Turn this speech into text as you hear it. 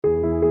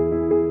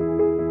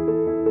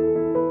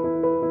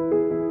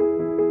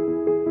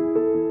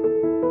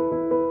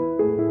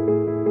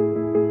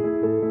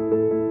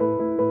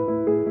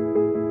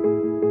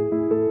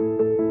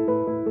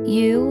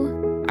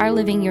are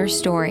living your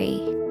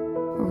story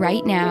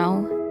right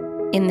now,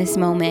 in this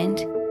moment.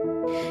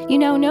 You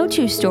know, no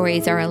two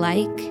stories are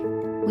alike.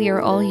 We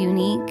are all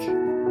unique.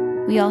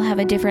 We all have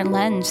a different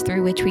lens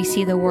through which we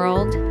see the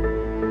world.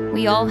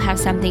 We all have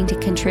something to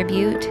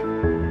contribute,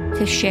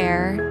 to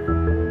share,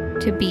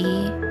 to be.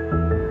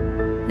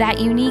 That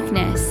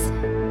uniqueness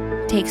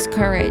takes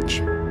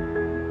courage.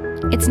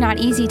 It's not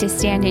easy to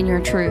stand in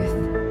your truth.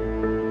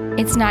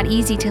 It's not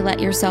easy to let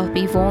yourself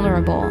be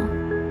vulnerable,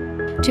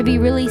 to be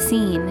really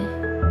seen,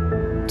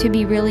 to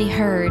be really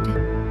heard.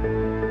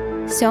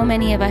 So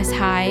many of us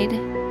hide.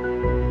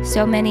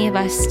 So many of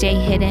us stay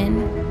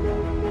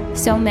hidden.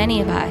 So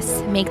many of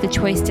us make the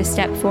choice to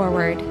step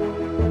forward,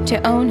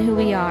 to own who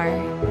we are,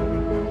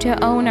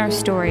 to own our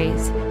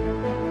stories,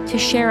 to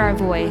share our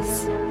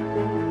voice.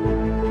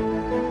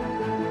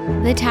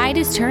 The tide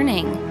is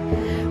turning.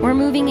 We're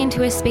moving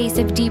into a space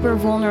of deeper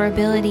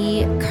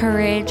vulnerability,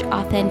 courage,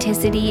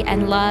 authenticity,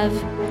 and love.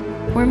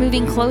 We're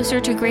moving closer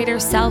to greater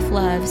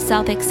self-love,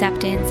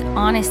 self-acceptance,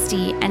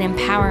 honesty, and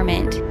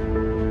empowerment.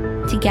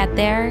 To get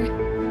there,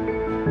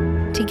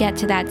 to get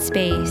to that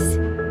space,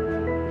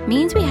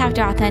 means we have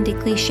to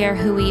authentically share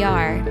who we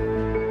are.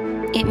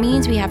 It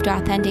means we have to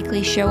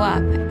authentically show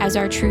up as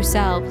our true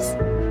selves.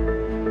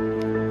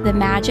 The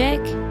magic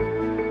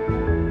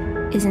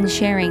is in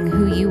sharing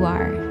who you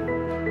are.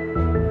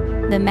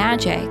 The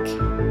magic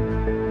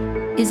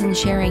is in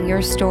sharing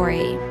your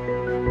story.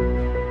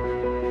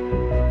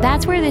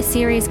 That's where this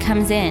series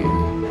comes in.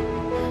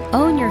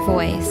 Own your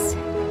voice.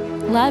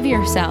 Love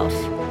yourself.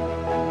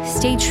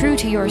 Stay true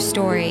to your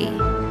story.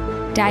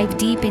 Dive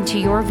deep into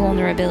your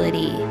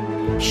vulnerability.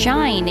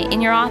 Shine in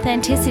your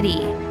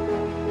authenticity.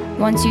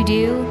 Once you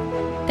do,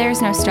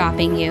 there's no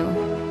stopping you.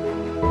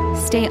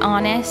 Stay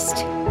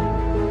honest.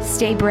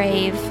 Stay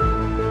brave.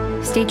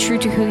 Stay true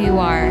to who you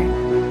are.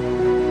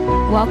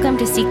 Welcome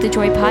to Seek the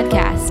Joy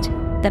podcast,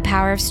 the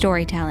power of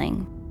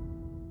storytelling.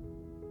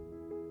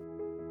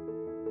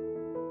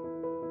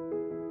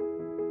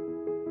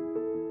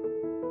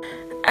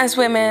 As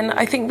women,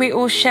 I think we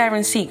all share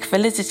and seek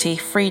validity,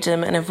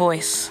 freedom, and a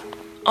voice.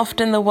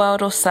 Often the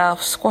world or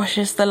self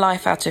squashes the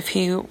life out of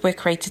who we're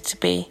created to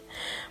be.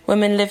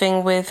 Women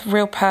living with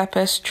real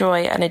purpose,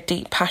 joy, and a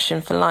deep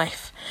passion for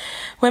life.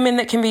 Women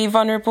that can be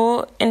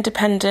vulnerable,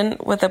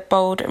 independent, with a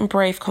bold and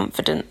brave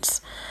confidence.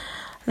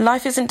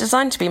 Life isn't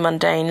designed to be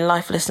mundane,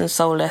 lifeless and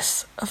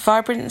soulless.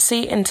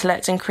 Vibrancy,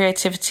 intellect and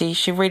creativity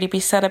should really be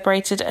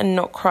celebrated and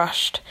not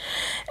crushed.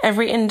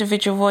 Every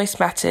individual voice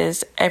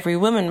matters, every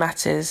woman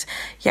matters,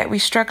 yet we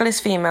struggle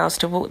as females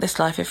to walk this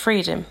life of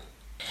freedom.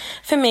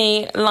 For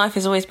me, life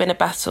has always been a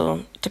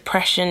battle.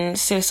 Depression,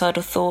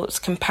 suicidal thoughts,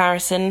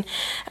 comparison,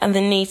 and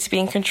the need to be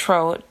in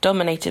control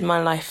dominated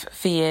my life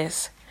for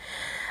years.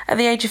 At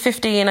the age of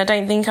 15, I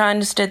don't think I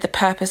understood the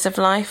purpose of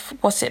life,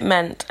 what it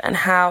meant, and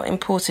how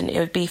important it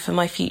would be for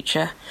my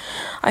future.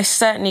 I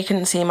certainly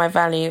couldn't see my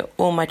value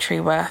or my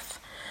true worth.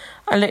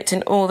 I looked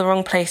in all the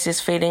wrong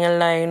places, feeling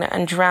alone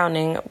and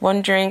drowning,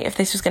 wondering if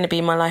this was going to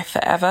be my life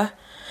forever.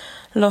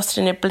 Lost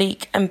in a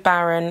bleak and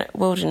barren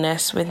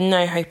wilderness with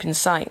no hope in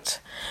sight.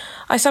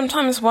 I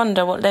sometimes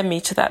wonder what led me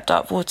to that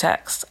dark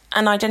vortex,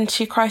 an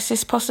identity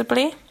crisis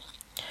possibly?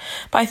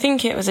 But I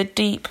think it was a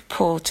deep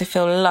pull to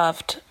feel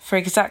loved for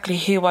exactly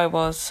who I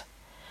was.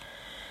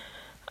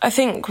 I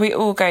think we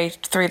all go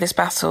through this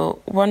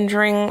battle,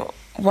 wondering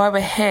why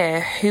we're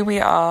here, who we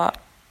are,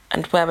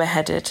 and where we're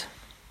headed.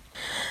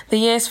 The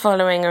years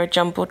following are a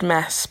jumbled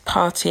mess,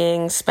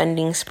 partying,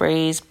 spending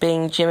sprees,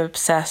 being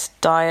gym-obsessed,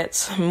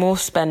 diets, more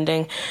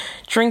spending,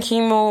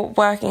 drinking more,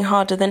 working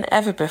harder than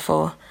ever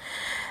before.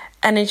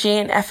 Energy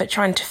and effort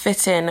trying to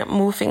fit in,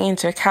 morphing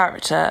into a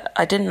character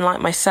I didn't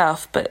like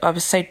myself, but I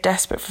was so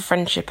desperate for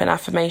friendship and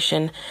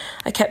affirmation,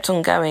 I kept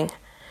on going.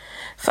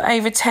 For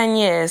over 10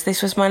 years,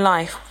 this was my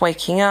life,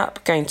 waking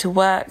up, going to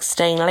work,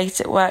 staying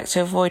late at work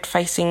to avoid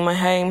facing my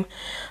home,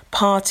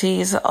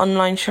 parties,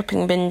 online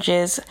shopping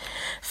binges,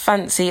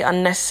 fancy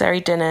unnecessary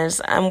dinners,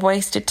 and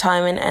wasted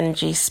time and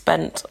energy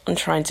spent on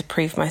trying to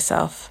prove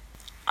myself.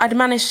 I'd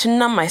managed to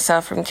numb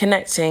myself from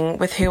connecting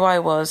with who I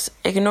was,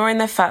 ignoring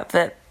the fact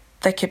that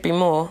there could be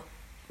more,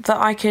 that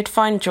I could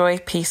find joy,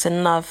 peace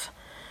and love.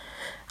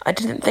 I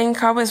didn't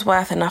think I was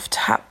worth enough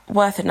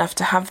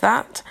to have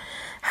that.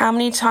 How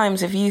many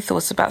times have you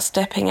thought about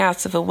stepping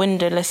out of a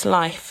windowless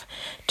life,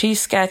 too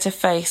scared to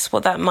face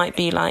what that might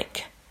be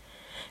like?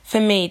 For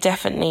me,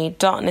 definitely,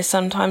 darkness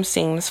sometimes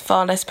seems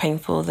far less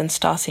painful than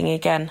starting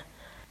again.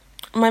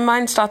 My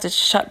mind started to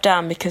shut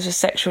down because of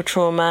sexual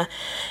trauma,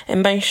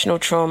 emotional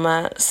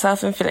trauma,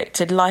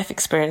 self-inflicted life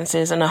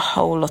experiences, and a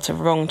whole lot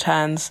of wrong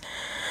turns.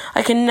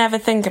 I could never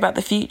think about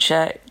the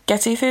future.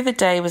 Getting through the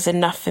day was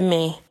enough for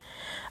me.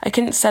 I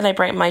couldn't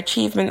celebrate my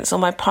achievements or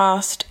my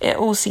past. It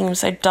all seemed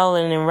so dull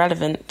and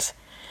irrelevant.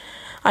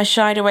 I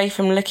shied away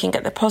from looking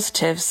at the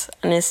positives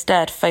and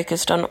instead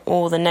focused on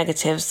all the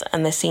negatives,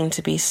 and there seemed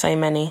to be so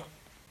many.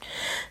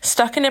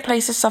 Stuck in a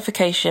place of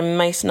suffocation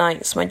most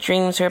nights, my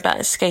dreams were about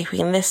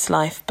escaping this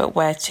life, but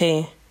where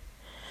to?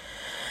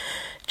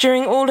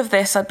 During all of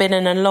this, I'd been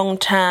in a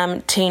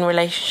long-term teen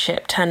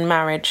relationship turned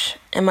marriage.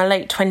 In my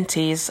late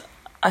 20s,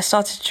 I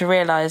started to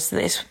realise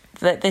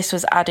that this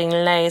was adding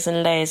layers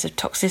and layers of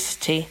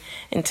toxicity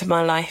into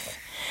my life.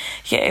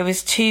 Yet it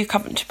was too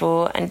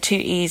comfortable and too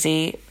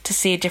easy to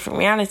see a different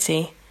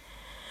reality,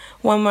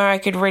 one where I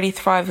could really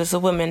thrive as a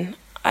woman.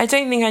 I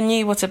don't think I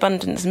knew what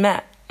abundance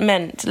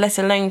meant, let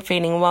alone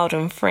feeling wild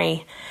and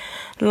free.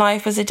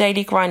 Life was a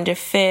daily grind of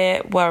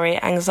fear, worry,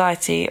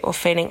 anxiety, or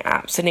feeling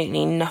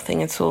absolutely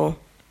nothing at all.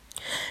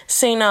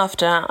 Soon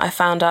after, I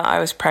found out I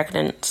was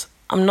pregnant.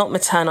 I'm not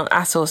maternal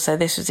at all, so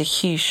this was a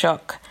huge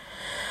shock.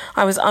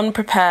 I was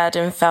unprepared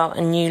and felt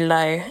a new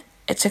low.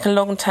 It took a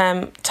long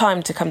time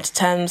to come to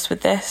terms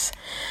with this,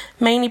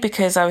 mainly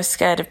because I was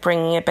scared of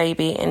bringing a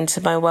baby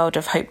into my world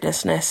of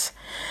hopelessness,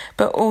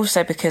 but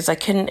also because I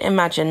couldn't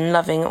imagine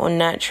loving or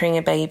nurturing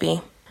a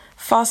baby.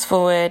 Fast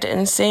forward,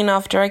 and soon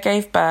after I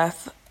gave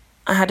birth,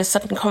 I had a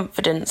sudden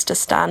confidence to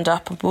stand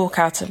up and walk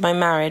out of my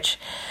marriage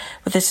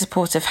with the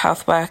support of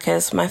health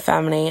workers, my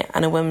family,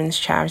 and a women's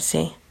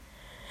charity.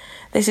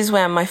 This is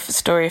where my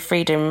story of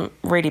freedom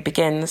really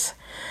begins.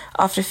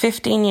 After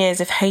 15 years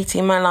of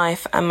hating my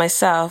life and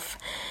myself,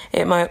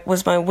 it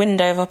was my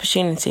window of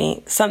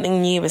opportunity.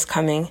 Something new was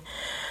coming.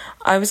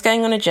 I was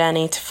going on a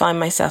journey to find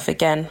myself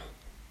again.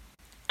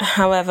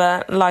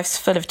 However, life's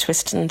full of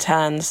twists and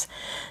turns.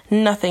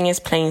 Nothing is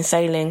plain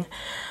sailing.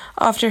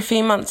 After a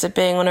few months of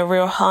being on a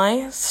real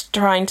high,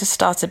 trying to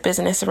start a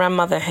business around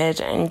motherhood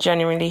and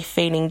genuinely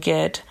feeling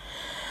good,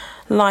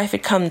 life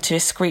had come to a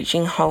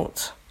screeching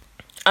halt.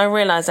 I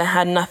realised I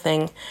had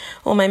nothing.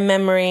 All my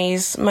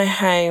memories, my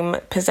home,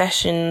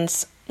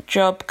 possessions,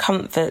 job,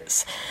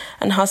 comforts,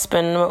 and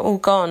husband were all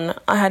gone.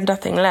 I had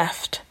nothing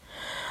left.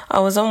 I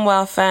was on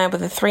welfare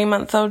with a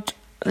 3-month-old,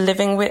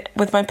 living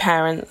with my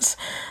parents,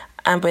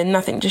 and with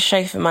nothing to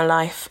show for my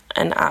life,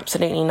 and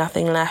absolutely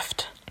nothing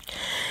left.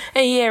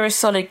 A year of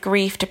solid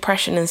grief,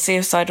 depression, and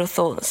suicidal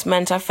thoughts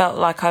meant I felt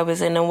like I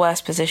was in a worse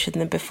position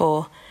than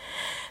before.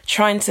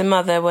 Trying to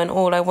mother when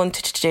all I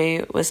wanted to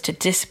do was to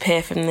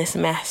disappear from this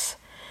mess.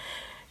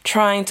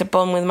 Trying to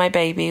bond with my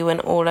baby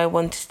when all I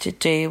wanted to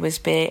do was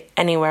be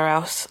anywhere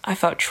else. I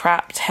felt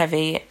trapped,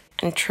 heavy,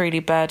 and truly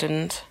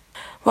burdened.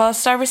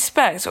 Whilst I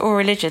respect all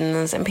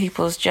religions and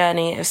people's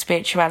journey of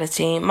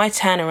spirituality, my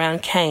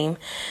turnaround came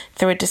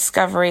through a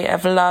discovery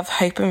of love,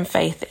 hope, and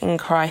faith in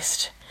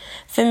Christ.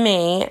 For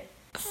me,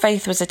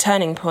 faith was a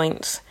turning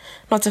point,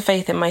 not a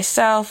faith in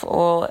myself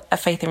or a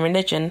faith in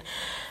religion,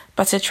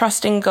 but a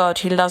trust in God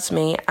who loves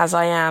me as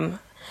I am,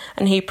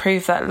 and He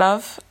proved that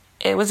love.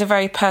 It was a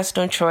very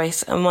personal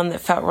choice and one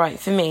that felt right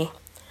for me.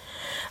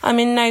 I'm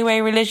in no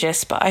way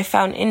religious, but I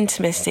found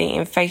intimacy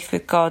in faith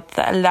with God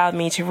that allowed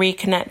me to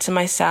reconnect to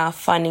myself,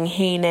 finding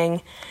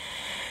healing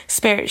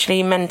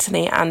spiritually,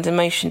 mentally, and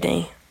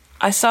emotionally.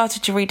 I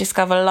started to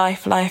rediscover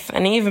life,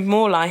 and even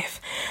more life.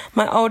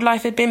 My old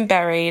life had been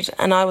buried,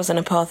 and I was on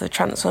a path of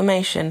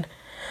transformation.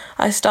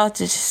 I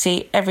started to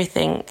see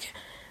everything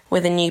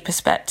with a new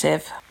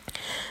perspective.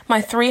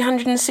 My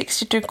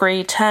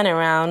 360-degree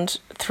turnaround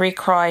through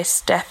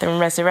Christ's death and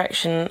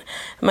resurrection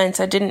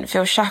meant I didn't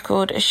feel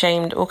shackled,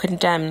 ashamed, or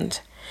condemned.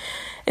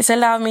 It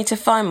allowed me to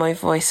find my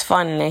voice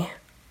finally.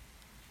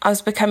 I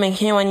was becoming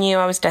who I knew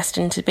I was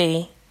destined to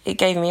be. It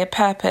gave me a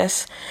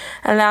purpose,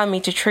 allowed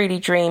me to truly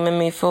dream and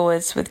move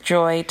forwards with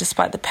joy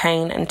despite the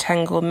pain and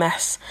tangled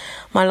mess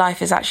my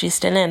life is actually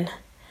still in.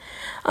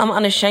 I'm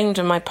unashamed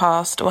of my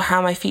past or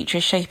how my future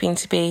is shaping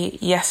to be.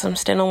 Yes, I'm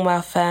still on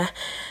welfare.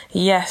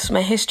 Yes,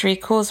 my history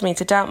caused me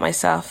to doubt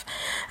myself.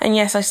 And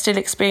yes, I still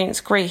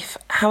experience grief.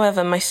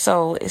 However, my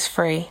soul is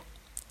free.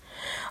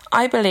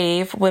 I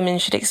believe women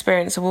should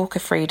experience a walk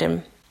of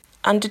freedom,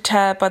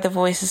 undeterred by the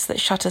voices that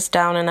shut us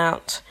down and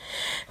out.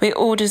 We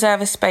all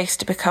deserve a space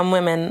to become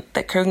women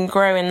that can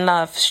grow in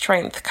love,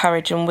 strength,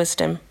 courage, and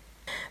wisdom.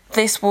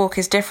 This walk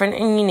is different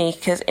and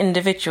unique as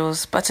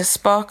individuals, but a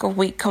spark of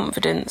weak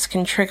confidence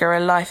can trigger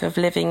a life of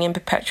living in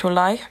perpetual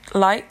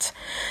light,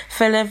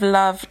 full of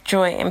love,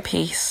 joy, and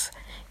peace.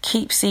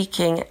 Keep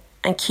seeking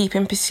and keep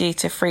in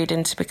pursuit of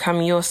freedom to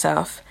become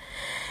yourself.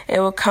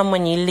 It will come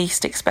when you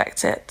least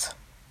expect it.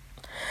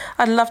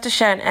 I'd love to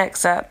share an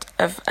excerpt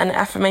of an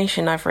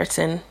affirmation I've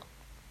written.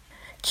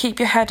 Keep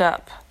your head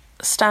up.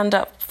 Stand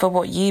up for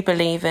what you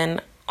believe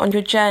in. On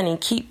your journey,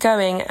 keep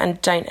going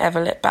and don't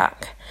ever look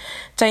back.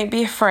 Don't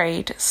be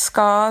afraid.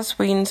 Scars,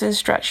 wounds, and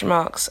stretch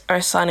marks are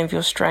a sign of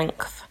your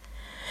strength.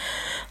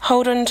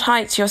 Hold on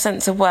tight to your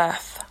sense of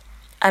worth.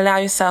 Allow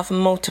yourself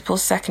multiple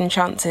second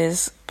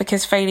chances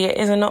because failure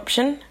is an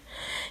option.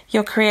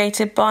 You're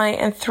created by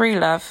and through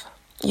love.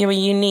 You are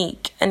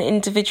unique, an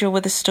individual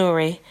with a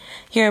story.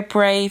 You're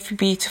brave,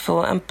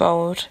 beautiful, and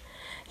bold.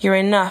 You're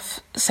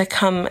enough, so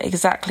come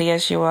exactly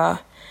as you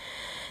are.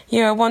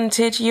 You are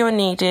wanted, you are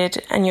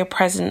needed, and your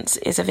presence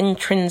is of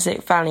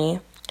intrinsic value.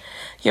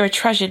 You are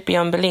treasured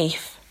beyond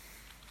belief.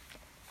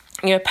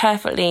 You are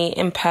perfectly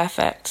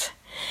imperfect.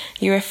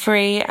 You are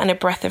free and a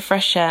breath of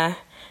fresh air.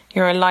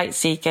 You are a light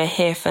seeker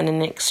here for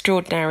an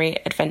extraordinary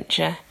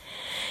adventure.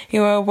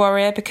 You are a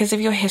warrior because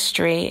of your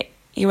history.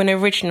 You are an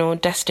original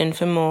destined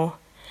for more.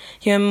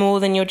 You are more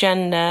than your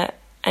gender,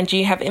 and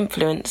you have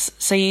influence,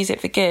 so use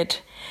it for good.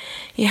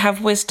 You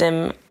have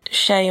wisdom,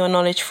 share your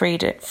knowledge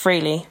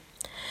freely.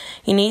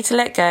 You need to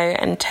let go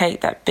and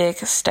take that big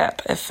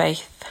step of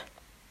faith.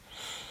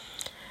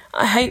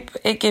 I hope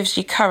it gives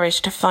you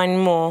courage to find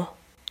more,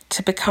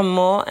 to become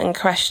more and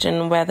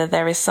question whether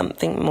there is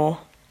something more.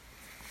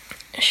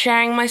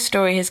 Sharing my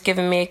story has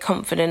given me a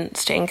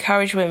confidence to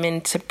encourage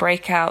women to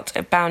break out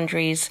of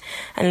boundaries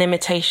and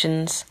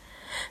limitations,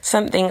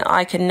 something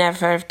I could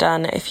never have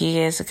done a few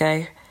years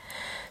ago.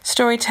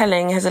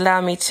 Storytelling has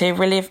allowed me to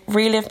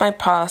relive my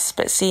past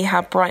but see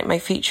how bright my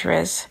future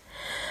is.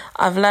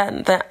 I've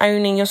learned that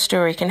owning your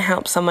story can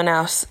help someone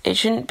else. It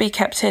shouldn't be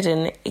kept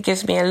hidden. It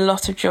gives me a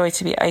lot of joy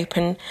to be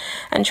open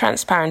and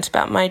transparent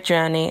about my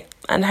journey,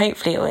 and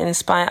hopefully it will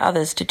inspire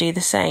others to do the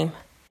same.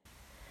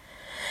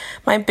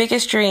 My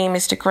biggest dream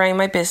is to grow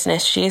my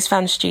business, She Is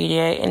Fan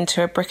Studio,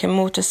 into a brick and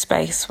mortar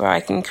space where I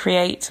can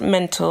create,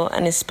 mentor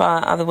and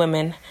inspire other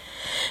women.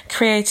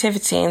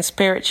 Creativity and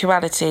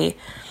spirituality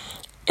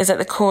is at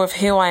the core of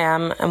who I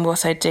am and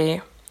what I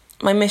do.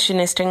 My mission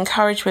is to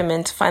encourage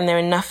women to find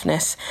their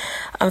enoughness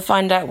and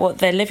find out what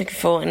they're living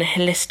for in a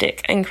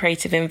holistic and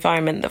creative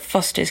environment that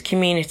fosters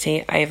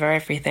community over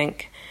everything.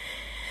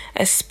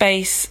 A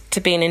space to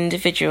be an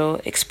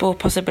individual, explore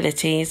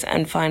possibilities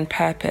and find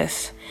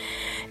purpose.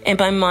 In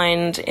my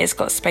mind, it's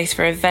got space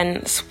for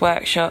events,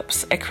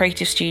 workshops, a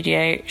creative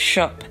studio,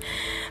 shop,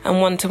 and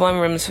one-to-one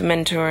rooms for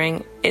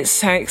mentoring. It's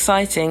so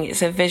exciting.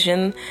 It's a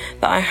vision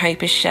that I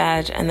hope is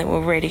shared and that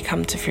will really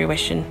come to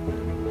fruition.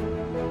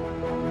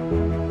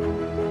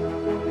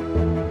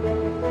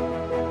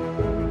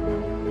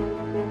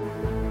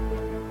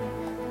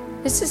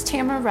 This is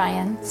Tamara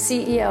Ryan,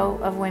 CEO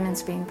of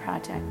Women's Bean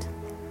Project.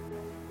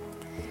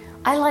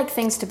 I like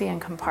things to be in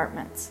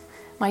compartments.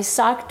 My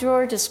sock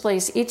drawer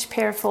displays each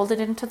pair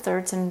folded into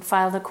thirds and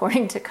filed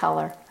according to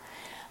color.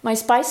 My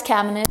spice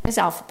cabinet is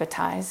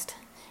alphabetized.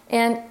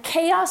 And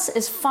chaos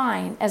is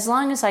fine as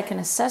long as I can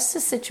assess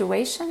the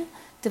situation,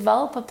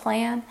 develop a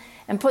plan,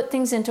 and put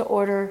things into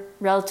order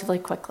relatively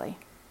quickly.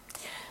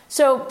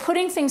 So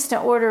putting things to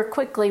order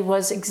quickly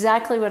was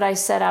exactly what I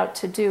set out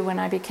to do when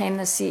I became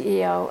the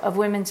CEO of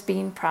Women's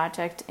Bean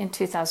Project in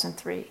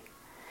 2003.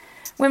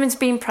 Women's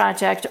Bean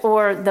Project,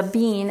 or the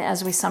Bean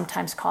as we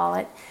sometimes call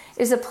it,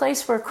 is a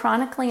place where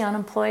chronically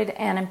unemployed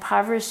and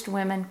impoverished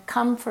women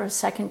come for a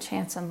second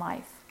chance in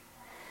life.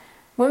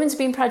 Women's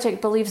Bean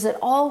Project believes that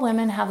all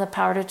women have the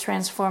power to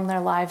transform their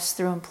lives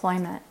through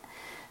employment.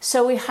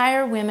 So we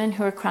hire women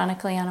who are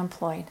chronically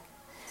unemployed.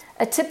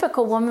 A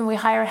typical woman we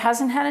hire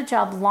hasn't had a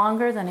job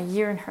longer than a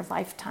year in her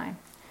lifetime.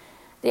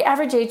 The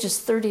average age is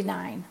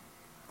 39.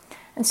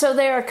 And so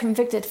they are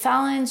convicted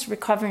felons,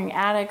 recovering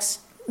addicts,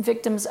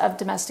 victims of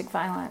domestic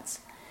violence.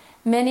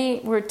 Many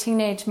were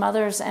teenage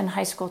mothers and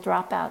high school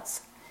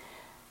dropouts.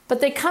 But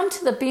they come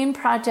to the Bean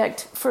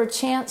Project for a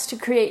chance to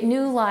create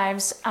new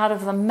lives out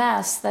of the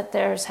mess that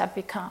theirs have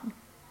become.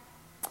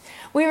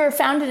 We were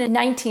founded in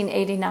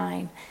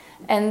 1989,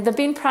 and the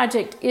Bean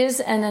Project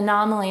is an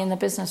anomaly in the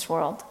business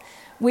world.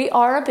 We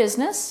are a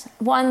business,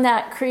 one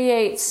that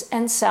creates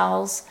and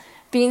sells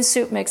bean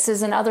soup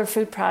mixes and other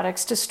food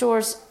products to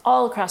stores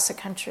all across the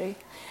country.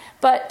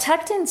 But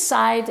tucked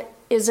inside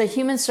is a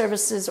human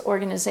services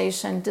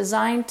organization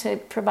designed to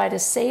provide a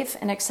safe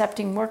and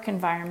accepting work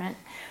environment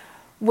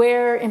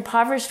where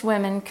impoverished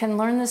women can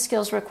learn the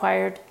skills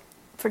required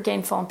for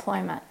gainful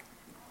employment.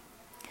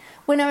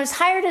 When I was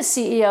hired as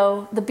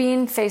CEO, the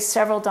Bean faced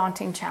several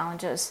daunting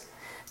challenges.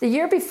 The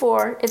year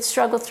before, it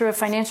struggled through a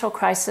financial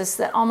crisis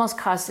that almost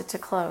caused it to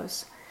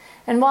close.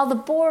 And while the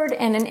board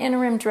and an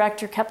interim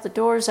director kept the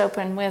doors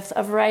open with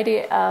a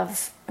variety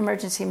of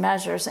emergency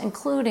measures,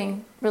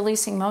 including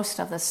releasing most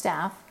of the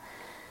staff,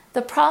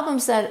 the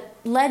problems that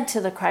led to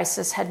the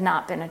crisis had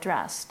not been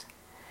addressed.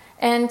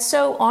 And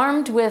so,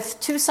 armed with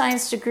 2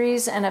 science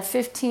degrees and a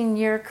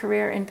 15-year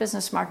career in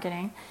business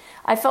marketing,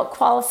 I felt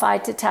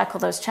qualified to tackle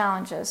those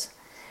challenges.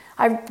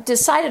 I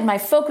decided my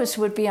focus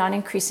would be on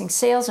increasing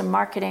sales and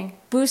marketing,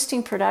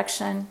 boosting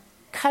production,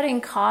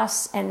 cutting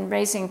costs, and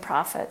raising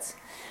profits.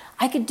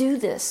 I could do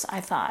this,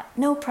 I thought,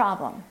 no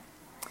problem.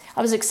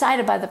 I was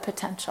excited by the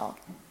potential.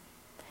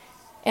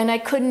 And I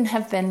couldn't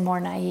have been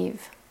more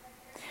naive.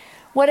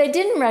 What I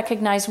didn't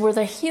recognize were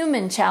the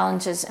human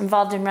challenges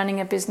involved in running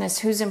a business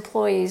whose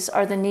employees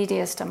are the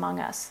neediest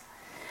among us.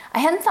 I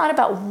hadn't thought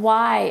about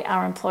why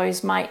our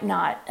employees might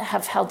not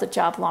have held the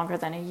job longer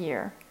than a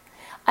year.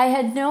 I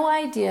had no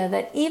idea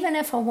that even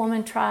if a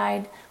woman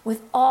tried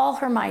with all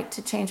her might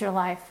to change her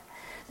life,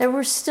 there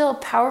were still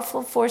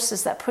powerful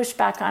forces that pushed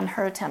back on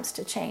her attempts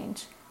to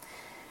change.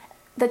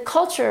 The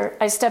culture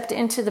I stepped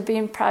into the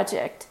Bean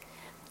Project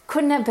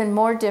couldn't have been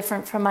more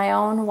different from my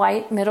own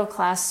white,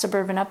 middle-class,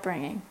 suburban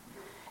upbringing.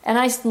 And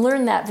I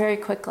learned that very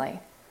quickly.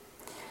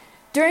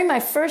 During my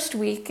first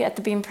week at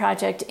the Bean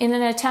Project, in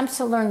an attempt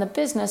to learn the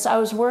business, I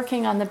was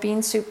working on the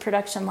bean soup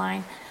production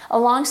line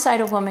alongside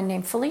a woman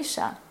named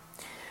Felicia.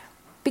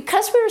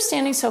 Because we were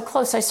standing so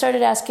close, I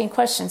started asking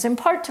questions, in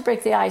part to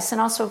break the ice and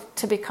also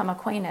to become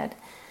acquainted.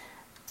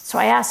 So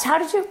I asked, "How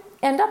did you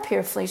end up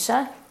here,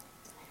 Felicia?"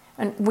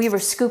 and we were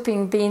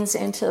scooping beans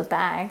into the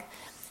bag.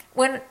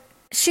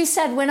 She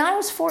said, when I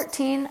was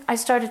 14, I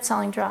started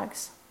selling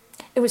drugs.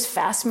 It was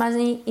fast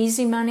money,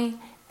 easy money.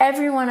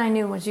 Everyone I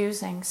knew was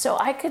using, so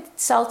I could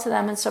sell to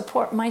them and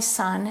support my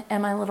son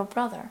and my little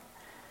brother.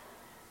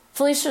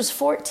 Felicia was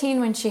 14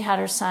 when she had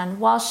her son,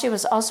 while she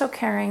was also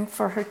caring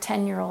for her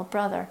 10-year-old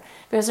brother,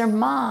 because her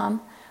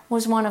mom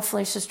was one of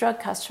Felicia's drug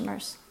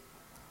customers.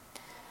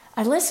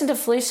 I listened to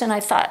Felicia and I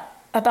thought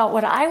about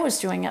what I was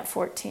doing at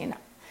 14.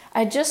 I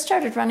had just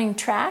started running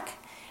track,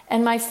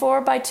 and my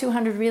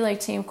 4x200 relay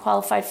team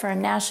qualified for a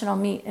national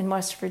meet in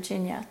West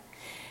Virginia.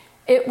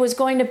 It was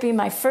going to be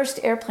my first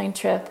airplane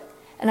trip,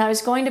 and I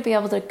was going to be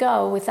able to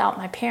go without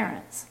my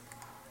parents.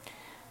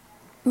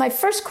 My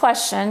first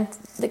question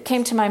that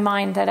came to my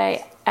mind that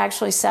I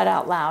actually said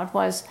out loud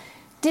was,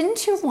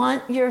 didn't you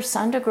want your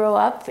son to grow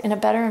up in a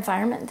better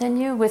environment than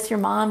you, with your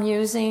mom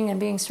using and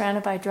being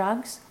surrounded by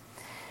drugs?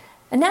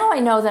 And now I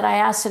know that I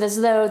asked it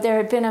as though there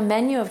had been a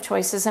menu of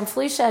choices, and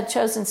Felicia had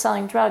chosen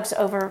selling drugs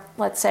over,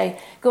 let's say,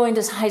 going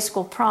to high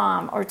school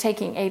prom or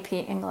taking AP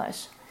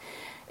English.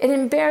 It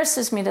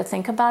embarrasses me to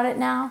think about it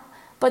now,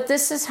 but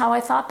this is how I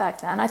thought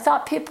back then. I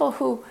thought people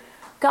who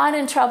got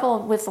in trouble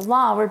with the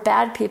law were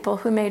bad people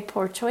who made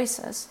poor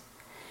choices.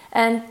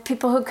 And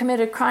people who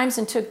committed crimes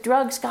and took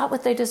drugs got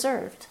what they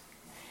deserved.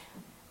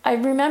 I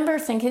remember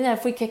thinking that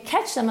if we could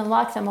catch them and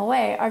lock them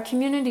away, our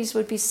communities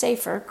would be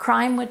safer,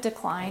 crime would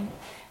decline,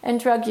 and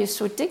drug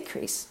use would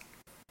decrease.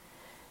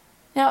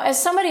 Now,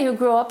 as somebody who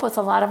grew up with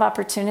a lot of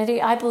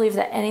opportunity, I believe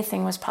that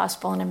anything was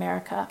possible in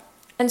America.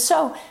 And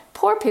so,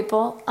 poor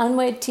people,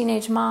 unwed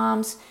teenage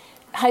moms,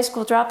 high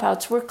school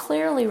dropouts were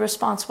clearly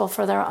responsible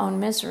for their own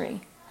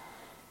misery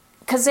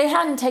because they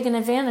hadn't taken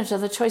advantage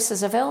of the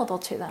choices available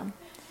to them.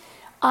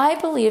 I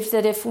believe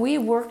that if we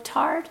worked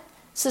hard,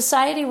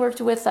 society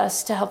worked with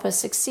us to help us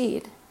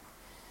succeed.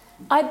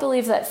 I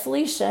believe that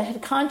Felicia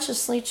had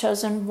consciously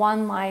chosen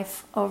one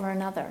life over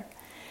another.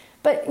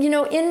 But,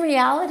 in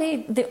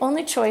reality, the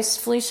only choice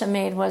Felicia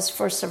made was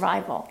for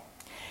survival.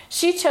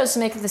 She chose to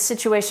make the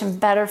situation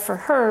better for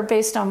her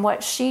based on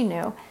what she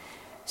knew.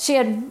 She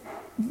had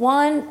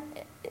one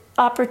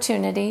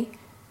opportunity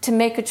to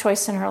make a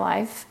choice in her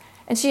life,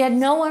 and she had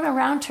no one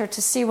around her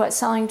to see what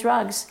selling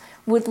drugs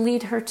would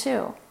lead her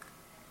to.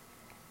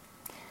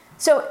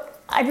 So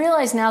I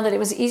realize now that it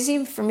was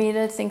easy for me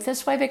to think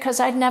this way because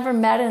I'd never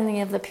met any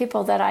of the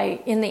people that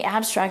I, in the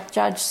abstract,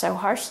 judged so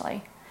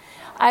harshly.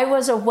 I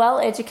was a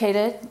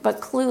well-educated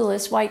but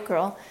clueless white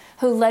girl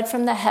who led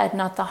from the head,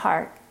 not the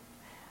heart.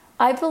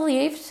 I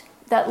believed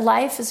that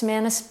life is a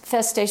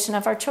manifestation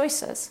of our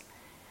choices.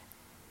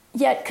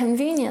 Yet,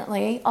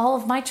 conveniently, all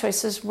of my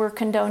choices were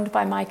condoned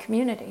by my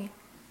community.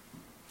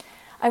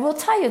 I will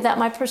tell you that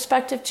my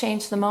perspective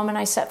changed the moment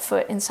I set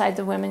foot inside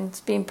the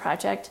Women's Beam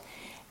Project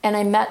and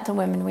I met the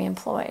women we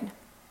employed.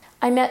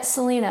 I met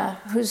Selena,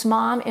 whose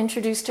mom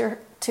introduced her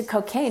to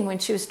cocaine when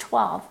she was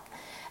 12,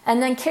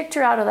 and then kicked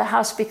her out of the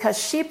house because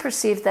she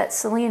perceived that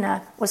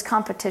Selena was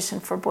competition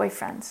for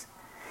boyfriends.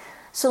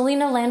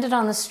 Selena landed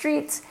on the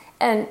streets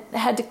and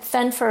had to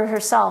fend for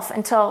herself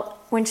until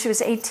when she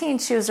was 18,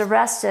 she was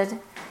arrested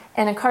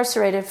and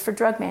incarcerated for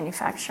drug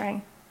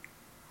manufacturing.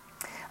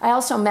 I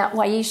also met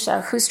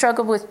Waisha, who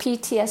struggled with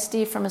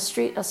PTSD from a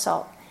street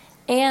assault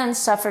and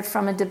suffered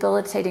from a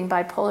debilitating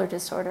bipolar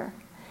disorder.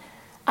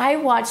 I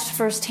watched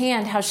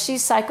firsthand how she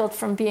cycled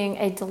from being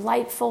a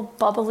delightful,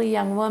 bubbly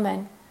young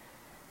woman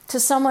to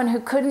someone who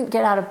couldn't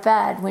get out of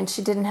bed when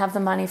she didn't have the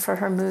money for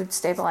her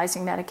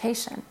mood-stabilizing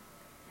medication.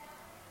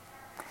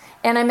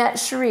 And I met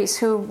Charisse,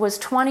 who was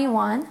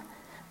 21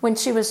 when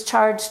she was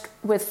charged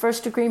with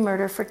first-degree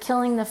murder for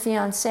killing the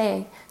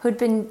fiancé who'd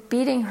been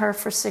beating her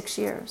for 6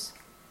 years.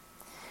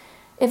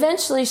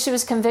 Eventually, she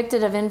was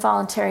convicted of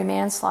involuntary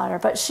manslaughter,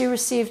 but she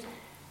received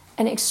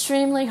an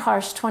extremely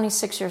harsh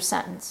 26-year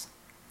sentence.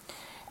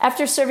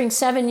 After serving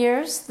 7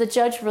 years, the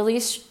judge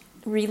released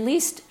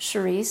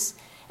Charisse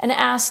and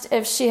asked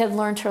if she had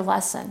learned her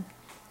lesson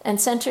and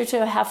sent her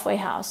to a halfway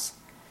house,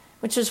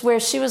 which was where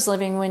she was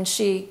living when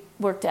she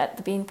worked at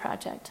the Bean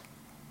Project.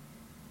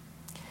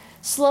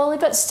 Slowly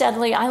but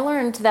steadily, I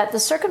learned that the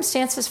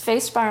circumstances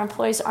faced by our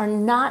employees are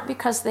not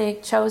because they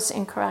chose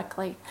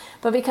incorrectly,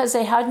 but because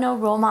they had no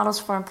role models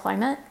for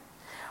employment,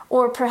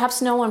 or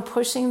perhaps no one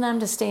pushing them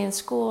to stay in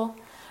school,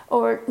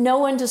 or no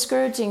one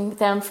discouraging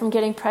them from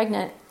getting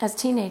pregnant as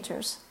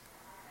teenagers.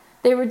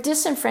 They were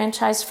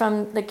disenfranchised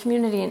from the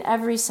community in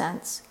every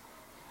sense.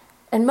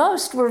 And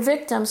most were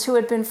victims who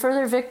had been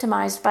further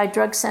victimized by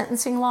drug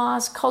sentencing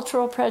laws,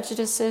 cultural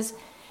prejudices,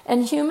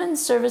 and human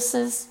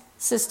services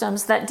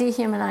systems that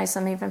dehumanize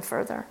them even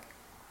further.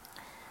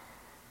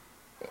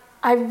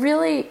 I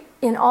really,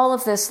 in all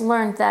of this,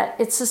 learned that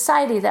it's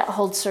society that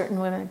holds certain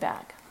women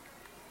back.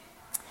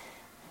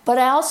 But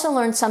I also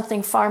learned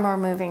something far more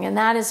moving, and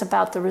that is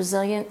about the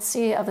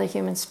resiliency of the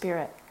human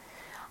spirit.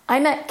 I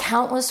met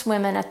countless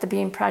women at the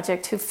Beam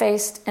Project who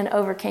faced and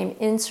overcame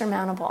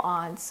insurmountable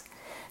odds.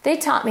 They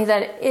taught me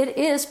that it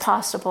is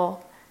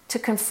possible to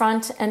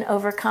confront and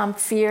overcome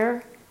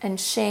fear and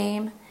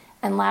shame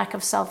and lack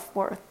of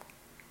self-worth.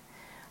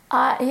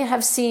 I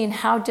have seen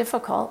how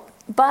difficult,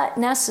 but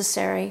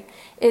necessary,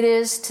 it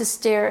is to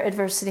stare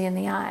adversity in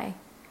the eye.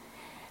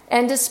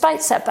 And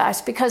despite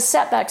setbacks, because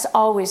setbacks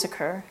always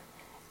occur,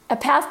 a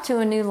path to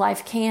a new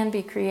life can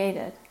be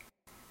created.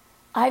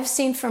 I've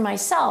seen for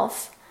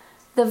myself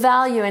the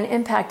value and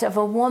impact of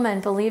a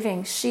woman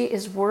believing she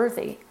is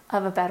worthy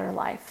of a better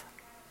life.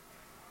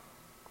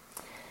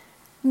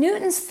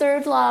 Newton's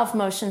third law of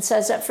motion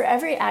says that for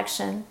every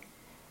action,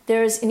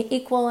 there is an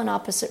equal and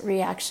opposite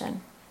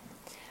reaction.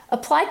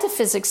 Applied to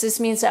physics, this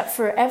means that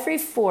for every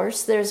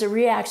force, there's a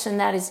reaction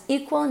that is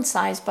equal in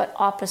size but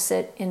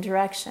opposite in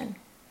direction.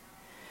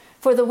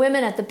 For the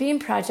women at the Beam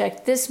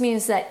Project, this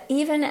means that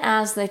even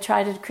as they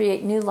try to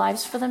create new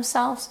lives for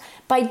themselves,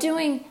 by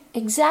doing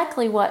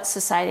exactly what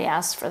society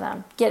asks for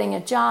them, getting a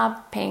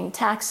job, paying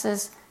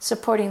taxes,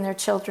 supporting their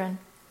children,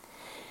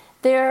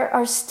 there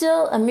are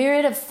still a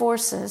myriad of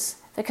forces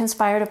that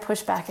conspire to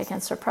push back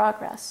against their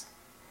progress.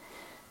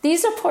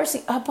 These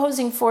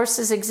opposing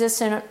forces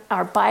exist in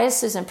our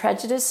biases and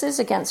prejudices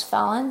against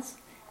felons,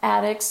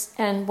 addicts,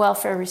 and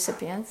welfare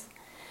recipients.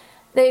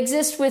 They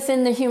exist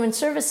within the human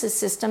services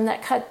system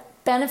that cut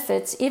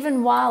benefits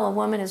even while a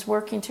woman is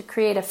working to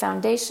create a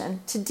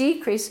foundation to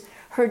decrease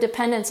her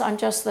dependence on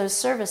just those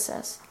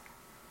services.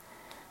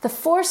 The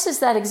forces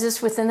that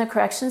exist within the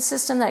correction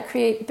system that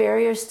create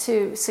barriers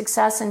to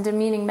success and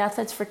demeaning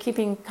methods for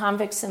keeping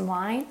convicts in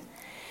line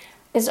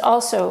is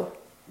also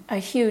a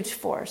huge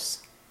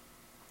force.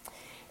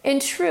 In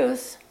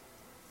truth,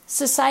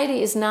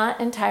 society is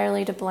not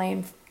entirely to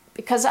blame,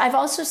 because I've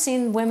also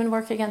seen women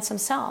work against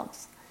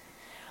themselves.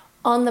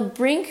 On the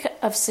brink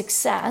of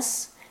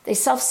success, they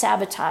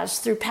self-sabotage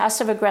through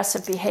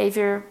passive-aggressive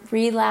behavior,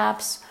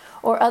 relapse,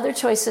 or other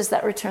choices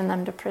that return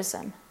them to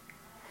prison.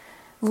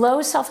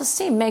 Low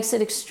self-esteem makes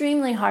it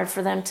extremely hard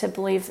for them to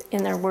believe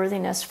in their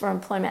worthiness for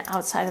employment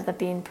outside of the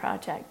Beam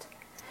Project.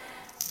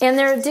 And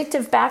their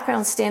addictive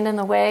backgrounds stand in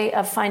the way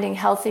of finding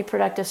healthy,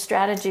 productive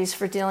strategies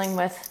for dealing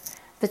with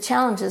the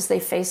challenges they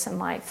face in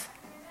life.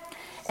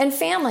 And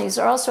families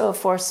are also a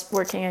force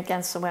working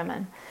against the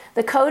women.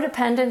 The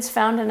codependence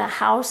found in a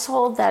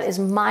household that is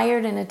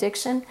mired in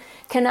addiction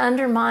can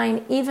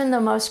undermine even the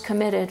most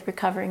committed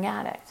recovering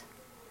addict.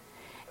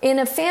 In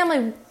a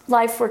family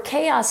life where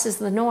chaos is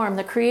the norm,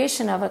 the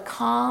creation of a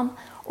calm,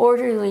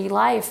 orderly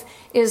life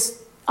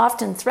is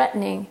often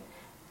threatening,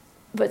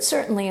 but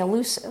certainly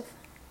elusive.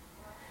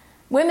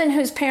 Women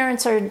whose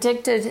parents are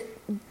addicted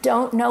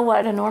don't know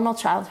what a normal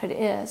childhood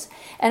is,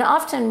 and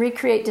often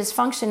recreate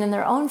dysfunction in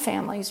their own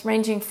families,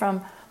 ranging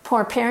from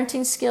poor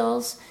parenting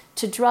skills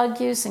to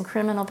drug use and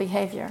criminal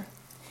behavior.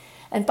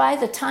 And by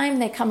the time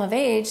they come of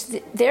age,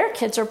 their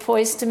kids are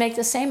poised to make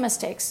the same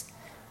mistakes,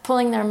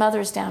 pulling their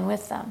mothers down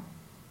with them.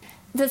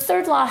 The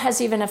third law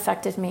has even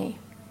affected me.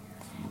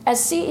 As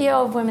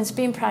CEO of Women's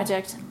Beam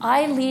Project,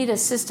 I lead a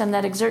system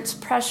that exerts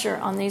pressure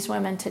on these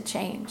women to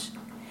change.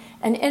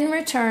 And in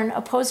return,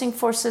 opposing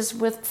forces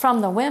from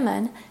the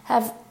women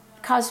have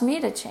caused me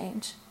to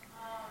change.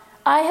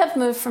 I have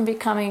moved from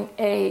becoming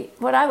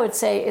what I would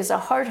say is a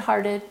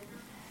hard-hearted,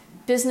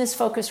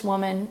 business-focused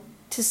woman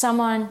to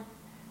someone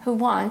who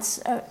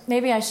wants,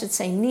 maybe I should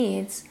say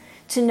needs,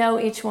 to know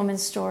each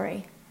woman's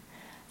story.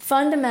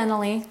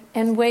 Fundamentally,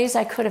 in ways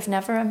I could have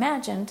never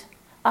imagined,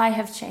 I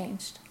have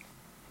changed.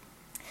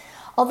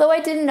 Although I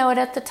didn't know it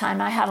at the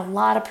time, I had a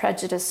lot of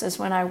prejudices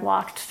when I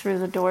walked through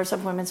the doors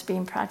of Women's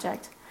Beam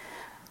Project.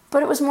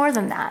 But it was more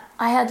than that.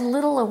 I had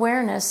little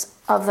awareness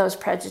of those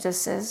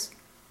prejudices,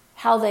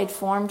 how they'd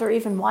formed, or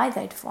even why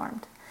they'd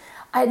formed.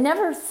 I had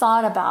never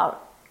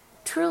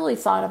truly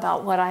thought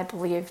about what I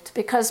believed,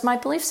 because my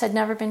beliefs had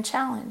never been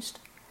challenged.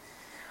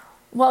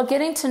 While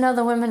getting to know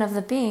the women of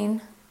the Beam,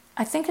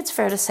 I think it's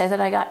fair to say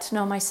that I got to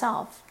know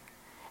myself.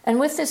 And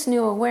with this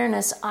new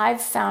awareness,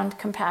 I've found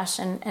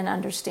compassion and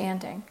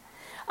understanding.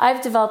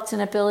 I've developed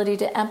an ability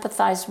to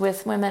empathize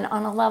with women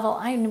on a level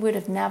I would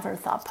have never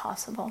thought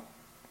possible.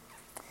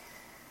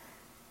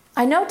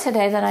 I know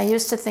today that I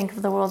used to think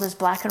of the world as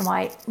black and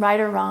white, right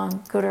or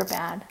wrong, good or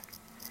bad.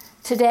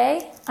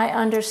 Today, I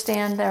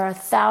understand there are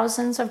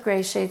thousands of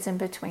gray shades in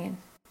between.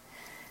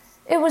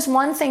 It was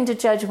one thing to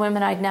judge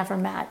women I'd never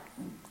met.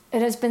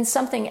 It has been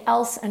something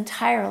else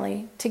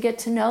entirely to get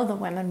to know the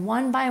women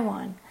one by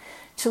one,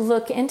 to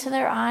look into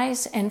their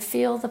eyes and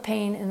feel the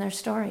pain in their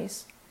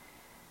stories.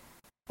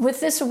 With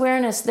this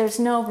awareness, there's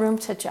no room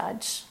to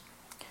judge.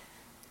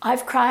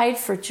 I've cried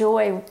for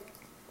joy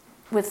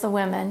with the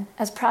women,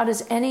 as proud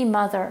as any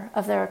mother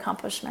of their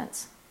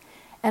accomplishments.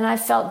 And I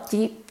felt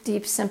deep,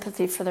 deep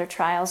sympathy for their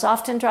trials,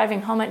 often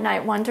driving home at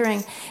night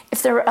wondering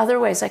if there were other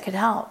ways I could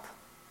help.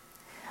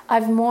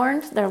 I've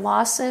mourned their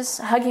losses,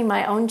 hugging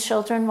my own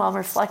children while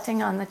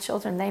reflecting on the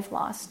children they've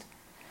lost.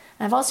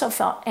 And I've also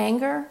felt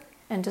anger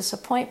and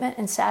disappointment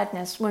and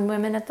sadness when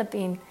women at the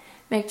Beam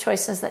make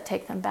choices that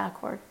take them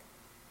backward.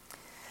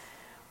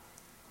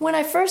 When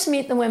I first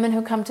meet the women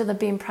who come to the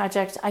Beam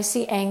Project, I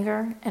see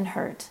anger and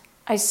hurt.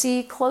 I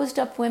see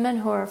closed-up women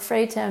who are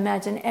afraid to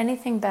imagine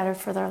anything better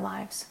for their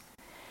lives.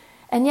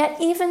 And yet,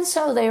 even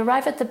so, they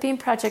arrive at the Beam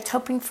Project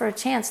hoping for a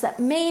chance that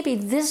maybe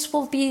this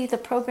will be the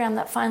program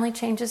that finally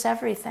changes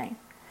everything.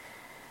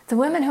 The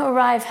women who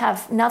arrive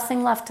have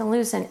nothing left to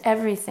lose and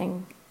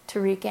everything to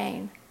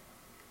regain.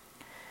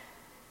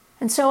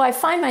 And so I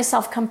find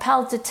myself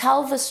compelled to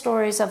tell the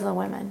stories of the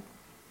women,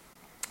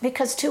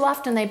 because too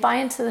often they buy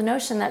into the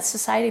notion that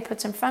society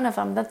puts in front of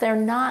them that they're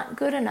not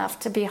good enough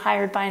to be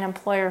hired by an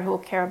employer who will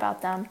care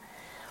about them,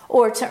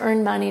 or to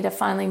earn money to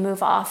finally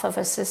move off of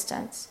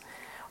assistance,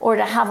 or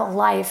to have a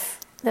life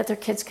that their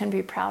kids can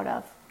be proud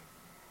of.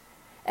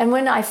 And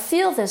when I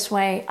feel this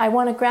way, I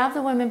want to grab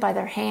the women by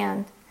their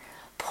hand,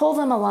 pull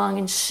them along,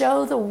 and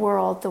show the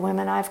world the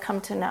women I've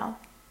come to know.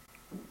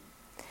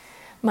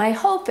 My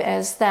hope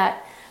is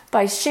that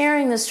by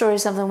sharing the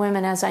stories of the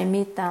women as I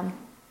meet them,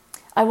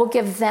 I will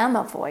give them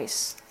a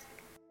voice.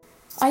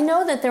 I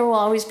know that there will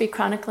always be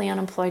chronically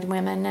unemployed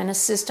women and a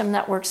system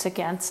that works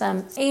against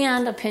them,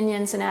 and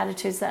opinions and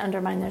attitudes that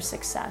undermine their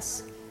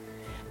success.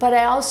 But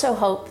I also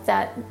hope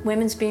that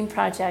Women's Beam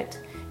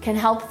Project can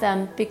help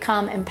them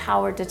become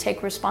empowered to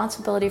take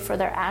responsibility for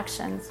their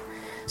actions,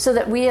 so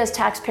that we as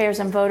taxpayers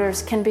and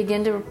voters can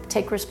begin to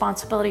take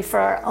responsibility for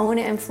our own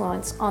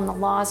influence on the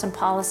laws and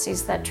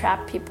policies that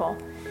trap people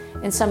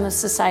in some of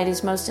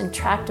society's most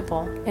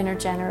intractable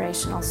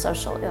intergenerational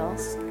social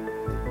ills.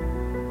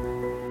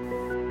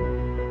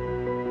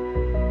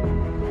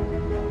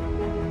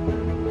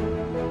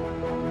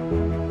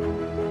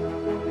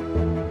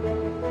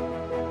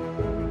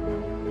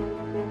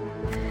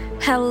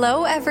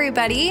 Hello,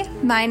 everybody.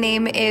 My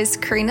name is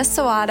Karina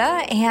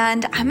Sawada,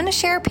 and I'm going to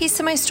share a piece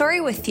of my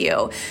story with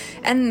you.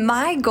 And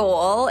my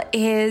goal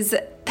is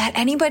that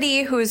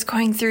anybody who is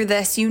going through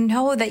this, you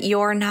know that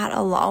you're not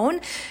alone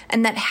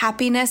and that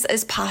happiness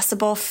is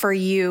possible for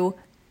you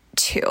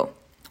too.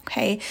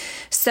 Okay.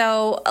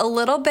 So a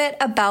little bit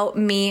about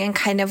me and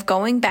kind of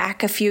going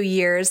back a few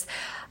years.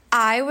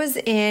 I was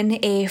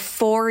in a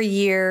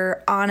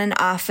 4-year on and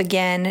off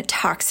again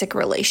toxic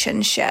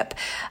relationship.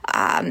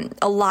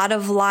 A lot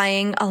of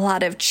lying, a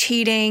lot of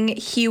cheating.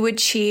 He would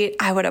cheat.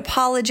 I would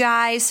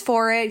apologize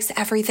for it 'cause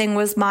everything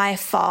was my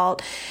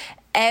fault.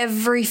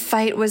 Every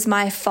fight was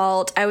my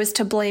fault. I was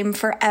to blame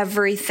for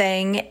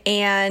everything.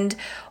 And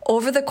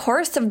over the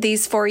course of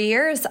these 4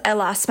 years, I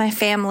lost my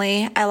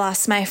family. I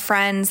lost my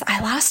friends. I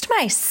lost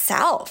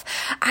myself.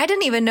 I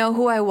didn't even know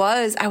who I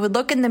was. I would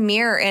look in the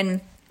mirror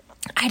and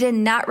I did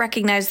not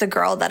recognize the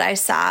girl that I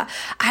saw.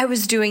 I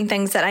was doing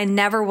things that I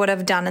never would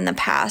have done in the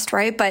past,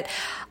 right? But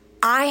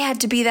I had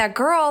to be that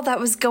girl that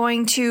was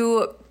going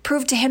to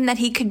prove to him that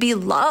he could be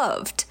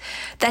loved,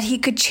 that he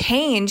could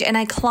change. And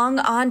I clung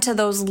on to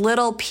those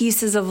little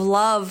pieces of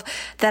love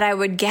that I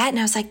would get. And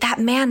I was like, that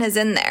man is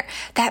in there.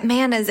 That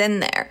man is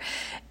in there.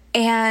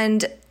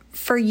 And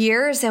for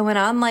years, it went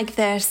on like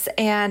this.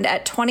 And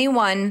at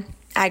 21,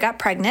 I got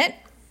pregnant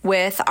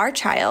with our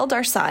child,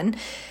 our son.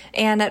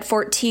 And at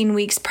 14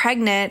 weeks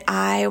pregnant,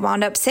 I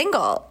wound up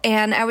single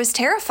and I was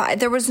terrified.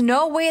 There was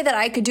no way that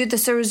I could do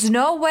this. There was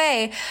no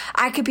way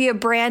I could be a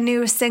brand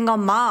new single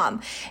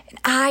mom.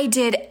 I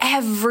did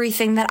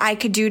everything that I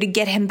could do to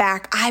get him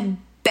back. I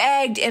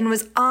begged and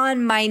was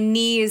on my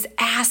knees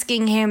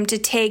asking him to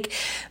take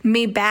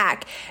me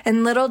back.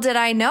 And little did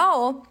I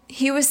know,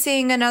 he was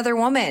seeing another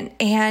woman,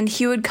 and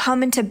he would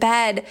come into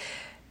bed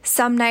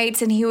some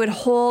nights and he would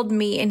hold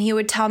me and he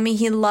would tell me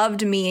he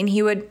loved me and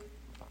he would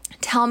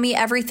tell me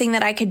everything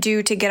that I could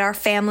do to get our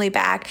family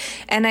back.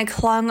 And I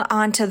clung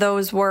on to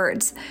those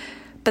words.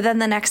 But then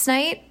the next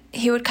night,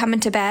 he would come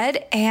into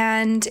bed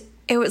and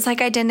it was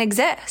like I didn't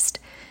exist.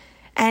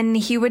 And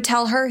he would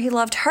tell her he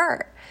loved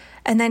her.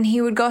 And then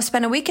he would go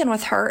spend a weekend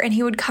with her and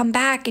he would come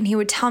back and he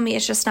would tell me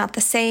it's just not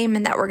the same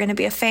and that we're going to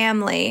be a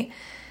family.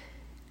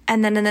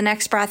 And then in the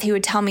next breath, he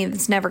would tell me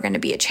there's never going to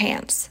be a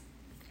chance.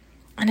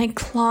 And I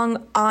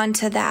clung on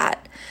to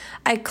that.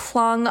 I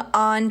clung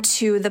on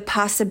to the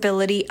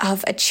possibility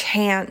of a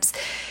chance.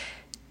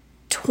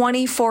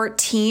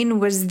 2014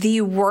 was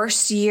the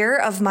worst year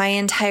of my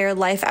entire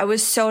life. I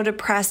was so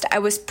depressed. I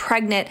was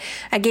pregnant.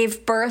 I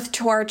gave birth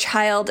to our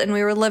child and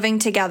we were living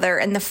together.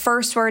 And the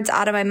first words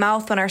out of my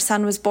mouth when our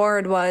son was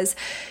born was,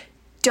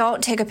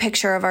 "Don't take a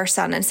picture of our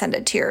son and send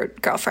it to your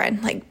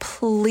girlfriend. Like,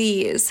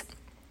 please."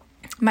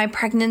 My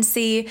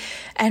pregnancy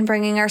and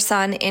bringing our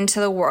son into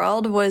the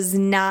world was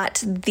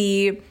not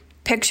the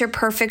picture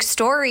perfect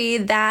story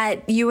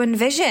that you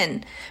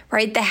envision,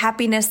 right? The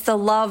happiness, the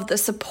love, the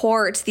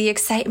support, the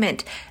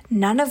excitement,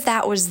 none of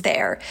that was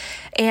there.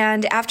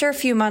 And after a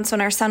few months,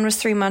 when our son was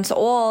 3 months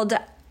old,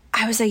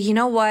 I was like, you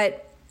know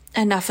what?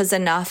 Enough is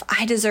enough.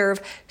 I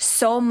deserve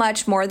so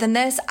much more than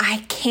this.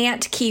 I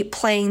can't keep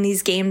playing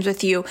these games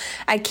with you.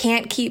 I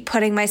can't keep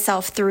putting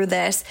myself through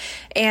this.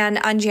 And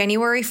on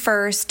January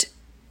 1st,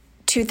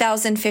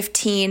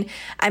 2015,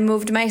 I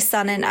moved my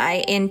son and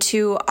I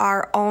into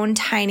our own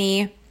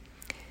tiny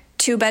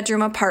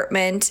 2-bedroom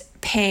apartment,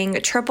 paying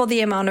triple the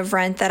amount of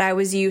rent that I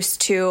was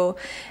used to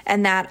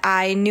and that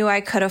I knew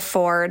I could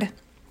afford.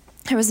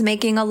 I was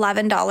making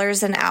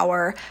 $11 an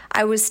hour.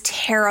 I was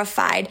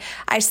terrified.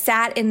 I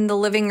sat in the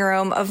living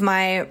room of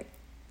my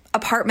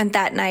apartment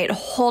that night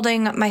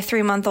holding my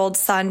 3-month-old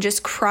son,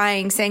 just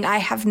crying, saying, I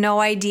have no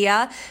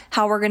idea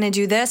how we're going to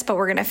do this, but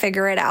we're going to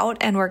figure it out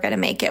and we're going to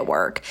make it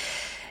work.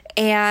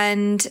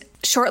 And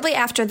shortly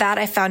after that,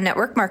 I found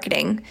network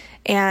marketing,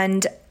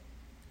 and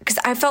because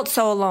I felt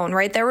so alone,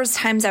 right? There was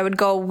times I would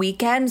go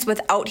weekends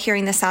without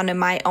hearing the sound of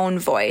my own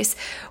voice.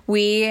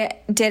 We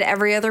did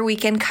every other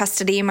weekend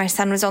custody. My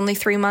son was only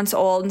 3 months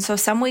old. And so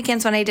some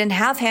weekends when I didn't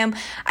have him,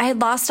 I had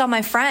lost all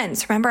my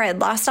friends. Remember, I had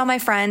lost all my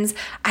friends.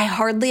 I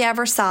hardly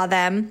ever saw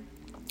them.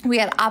 We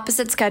had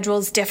opposite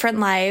schedules, different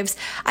lives.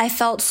 I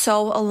felt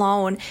so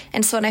alone.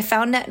 And so when I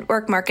found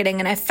network marketing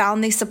and I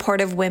found these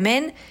supportive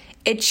women,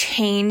 it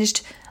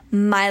changed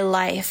my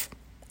life.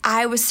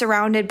 I was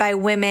surrounded by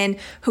women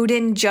who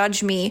didn't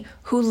judge me,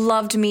 who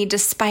loved me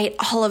despite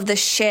all of the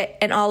shit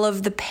and all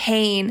of the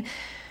pain.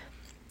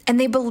 And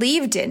they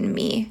believed in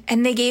me,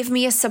 and they gave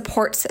me a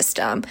support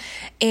system.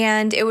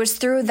 And it was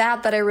through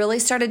that I really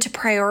started to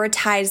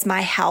prioritize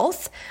my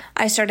health.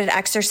 I started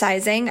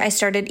exercising. I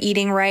started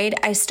eating right.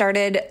 I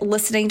started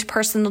listening to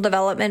personal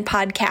development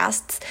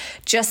podcasts,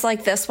 just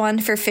like this one,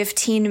 for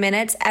 15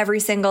 minutes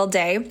every single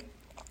day.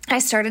 I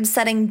started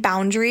setting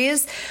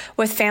boundaries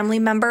with family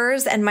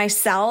members and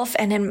myself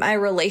and in my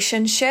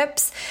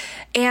relationships.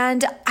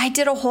 And I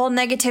did a whole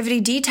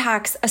negativity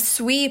detox, a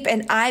sweep,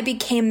 and I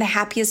became the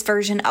happiest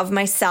version of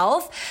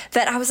myself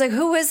that I was like,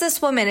 who is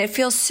this woman? It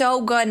feels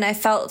so good. And I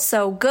felt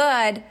so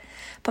good,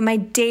 but my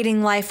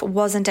dating life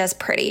wasn't as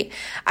pretty.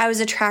 I was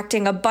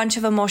attracting a bunch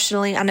of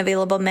emotionally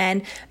unavailable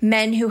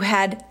men who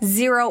had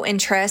zero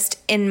interest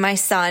in my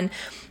son.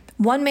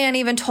 One man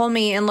even told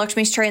me and looked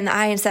me straight in the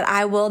eye and said,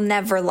 I will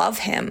never love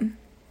him.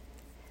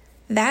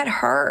 That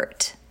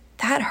hurt.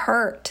 That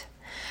hurt.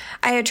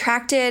 I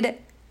attracted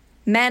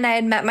men. I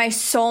had met my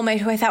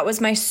soulmate, who I thought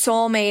was my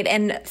soulmate,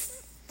 and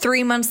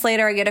 3 months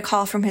later, I get a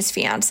call from his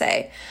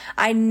fiance.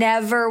 I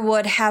never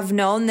would have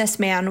known this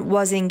man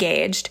was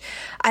engaged.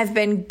 I've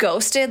been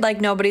ghosted like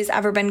nobody's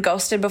ever been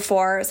ghosted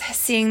before.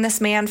 Seeing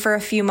this man for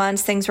a few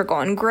months, things were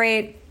going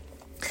great.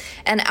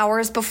 And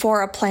hours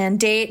before a planned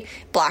date,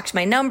 blocked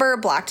my number,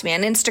 blocked me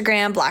on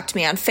Instagram, blocked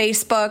me on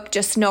Facebook,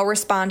 just no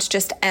response,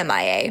 just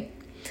MIA.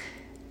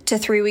 To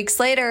 3 weeks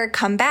later,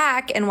 come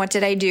back, and what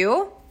did I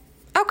do?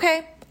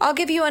 Okay, I'll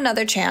give you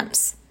another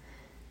chance.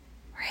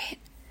 Right?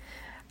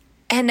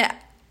 And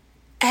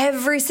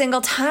every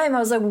single time I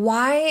was like,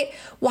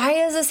 why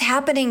is this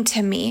happening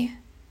to me?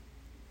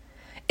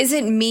 Is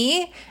it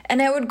me?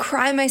 And I would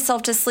cry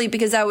myself to sleep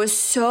because I was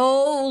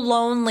so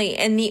lonely,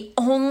 and the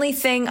only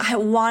thing I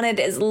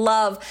wanted is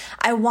love.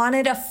 I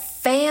wanted a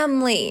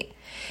family.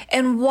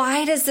 And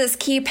why does this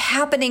keep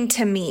happening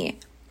to me?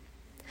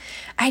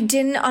 I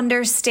didn't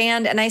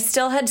understand, and I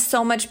still had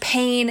so much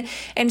pain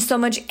and so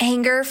much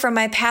anger from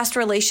my past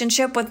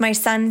relationship with my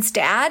son's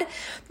dad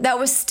that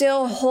was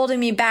still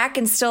holding me back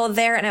and still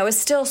there, and I was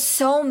still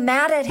so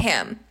mad at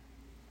him.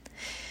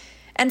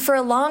 And for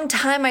a long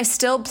time, I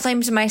still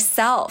blamed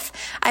myself.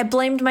 I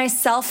blamed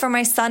myself for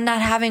my son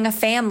not having a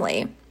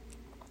family.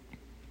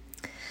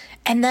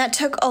 And that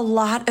took a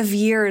lot of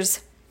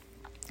years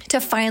to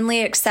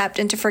finally accept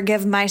and to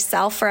forgive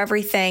myself for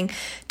everything,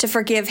 to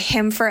forgive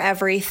him for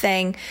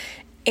everything.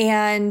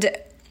 And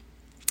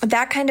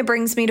that kind of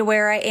brings me to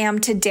where I am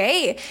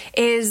today.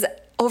 Is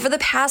over the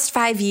past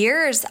 5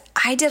 years,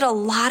 I did a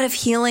lot of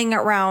healing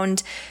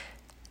around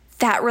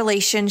that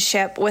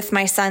relationship with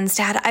my son's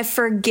dad. I've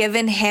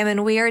forgiven him,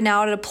 and we are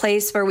now at a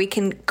place where we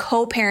can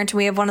co-parent.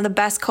 We have one of the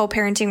best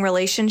co-parenting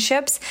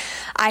relationships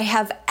I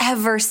have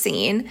ever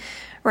seen,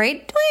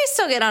 right? We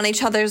still get on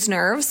each other's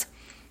nerves,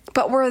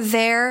 but we're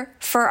there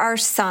for our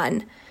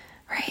son,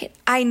 right?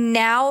 I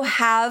now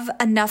have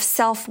enough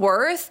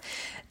self-worth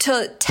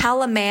to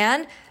tell a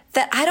man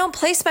that I don't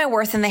place my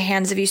worth in the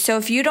hands of you. So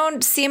if you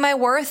don't see my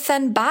worth,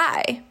 then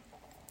bye,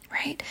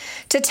 right?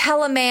 To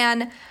tell a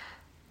man,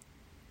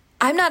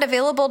 I'm not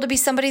available to be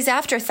somebody's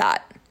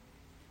afterthought.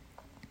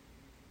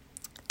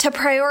 To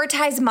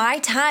prioritize my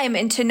time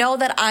and to know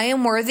that I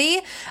am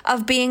worthy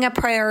of being a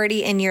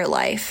priority in your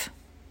life.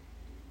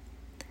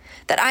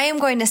 That I am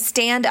going to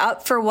stand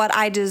up for what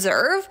I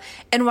deserve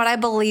and what I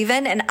believe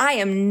in, and I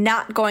am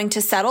not going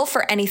to settle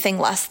for anything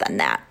less than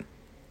that.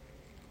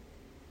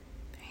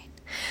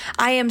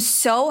 I am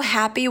so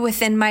happy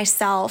within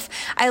myself.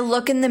 I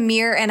look in the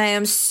mirror and I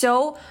am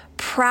so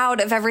proud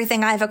of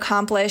everything I've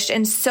accomplished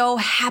and so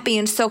happy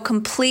and so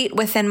complete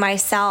within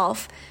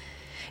myself.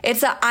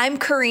 It's a I'm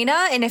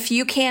Karina, and if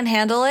you can't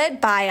handle it,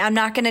 bye. I'm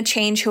not going to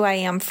change who I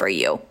am for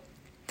you,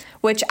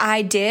 which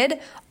I did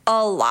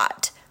a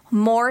lot,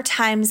 more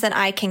times than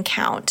I can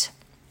count.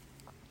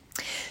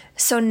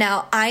 So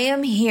now I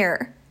am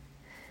here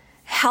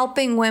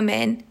helping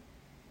women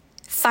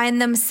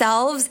find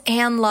themselves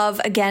and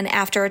love again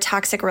after a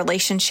toxic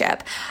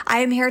relationship. I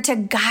am here to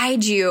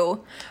guide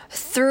you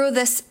through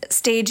this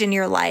stage in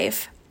your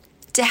life,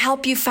 to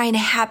help you find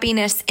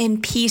happiness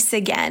and peace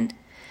again,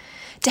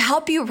 to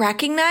help you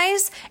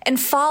recognize and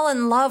fall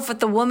in love with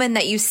the woman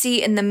that you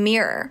see in the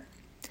mirror,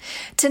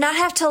 to not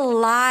have to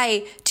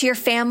lie to your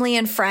family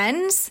and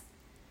friends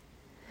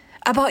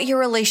about your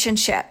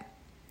relationship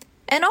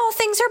and all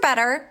things are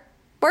better,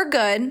 we're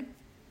good,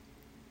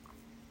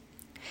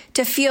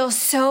 to feel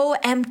so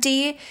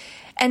empty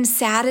and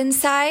sad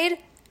inside,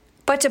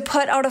 but to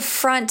put out a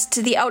front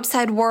to the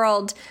outside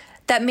world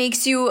that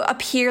makes you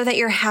appear that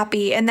you're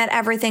happy and that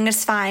everything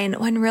is fine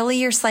when really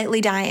you're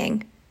slightly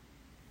dying.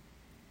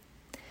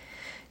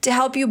 To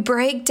help you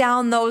break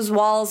down those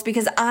walls,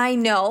 because I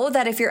know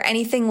that if you're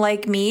anything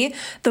like me,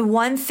 the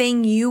one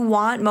thing you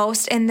want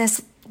most in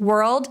this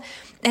world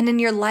and in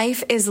your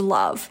life is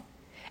love.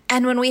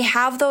 And when we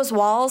have those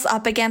walls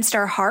up against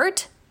our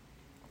heart,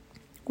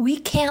 we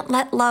can't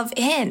let love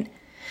in.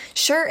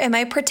 Sure, it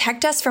might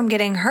protect us from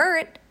getting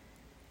hurt,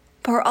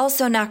 but we're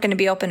also not going to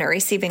be open to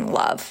receiving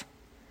love.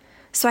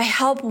 So I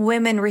help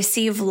women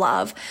receive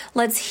love.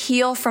 Let's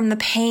heal from the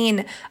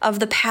pain of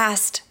the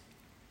past.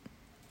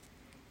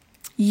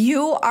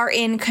 You are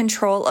in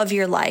control of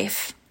your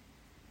life.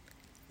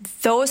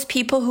 Those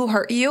people who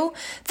hurt you,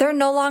 they're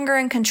no longer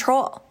in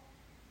control.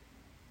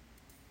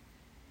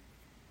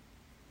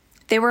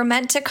 They were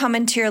meant to come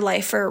into your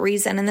life for a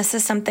reason. And this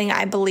is something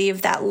I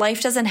believe, that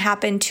life doesn't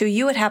happen to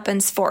you, it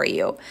happens for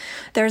you.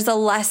 There's a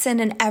lesson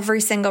in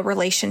every single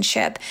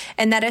relationship.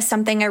 And that is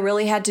something I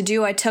really had to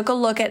do. I took a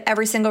look at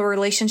every single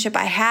relationship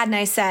I had and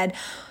I said,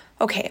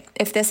 okay,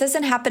 if this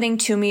isn't happening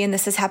to me and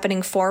this is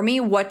happening for me,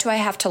 what do I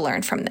have to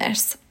learn from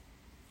this?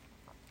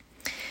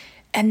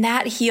 And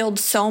that healed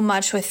so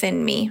much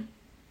within me.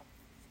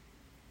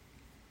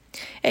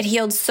 It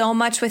healed so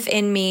much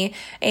within me.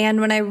 And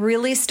when I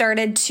really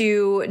started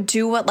to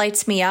do what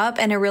lights me up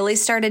and I really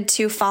started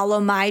to follow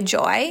my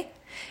joy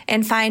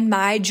and find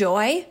my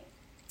joy,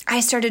 I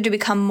started to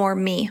become more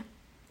me.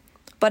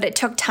 But it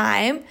took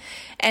time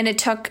and it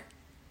took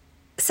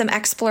some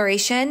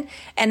exploration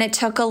and it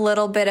took a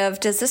little bit of,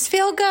 does this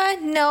feel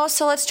good? No,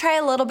 so let's try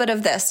a little bit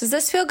of this. Does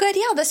this feel good?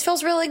 Yeah, this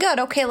feels really good.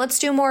 Okay, let's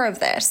do more of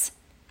this.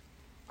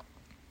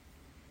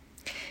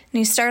 And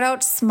you start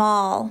out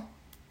small.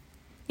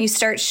 You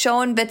start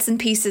showing bits and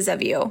pieces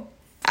of you.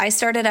 I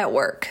started at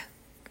work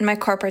in my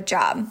corporate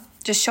job,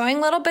 just showing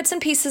little bits and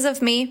pieces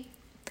of me.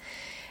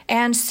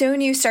 And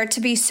soon you start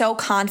to be so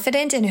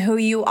confident in who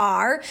you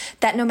are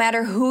that no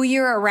matter who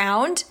you're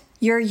around,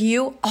 you're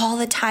you all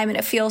the time. And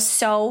it feels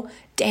so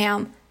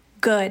damn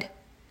good.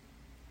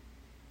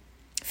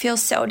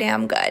 Feels so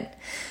damn good.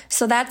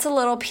 So that's a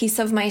little piece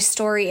of my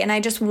story. And I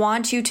just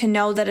want you to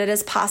know that it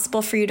is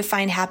possible for you to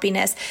find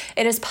happiness.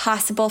 It is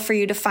possible for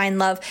you to find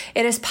love.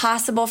 It is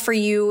possible for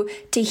you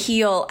to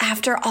heal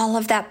after all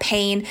of that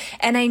pain.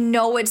 And I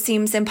know it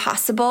seems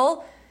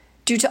impossible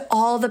due to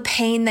all the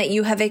pain that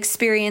you have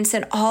experienced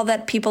and all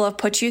that people have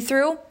put you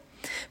through.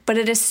 But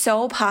it is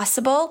so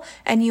possible,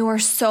 and you are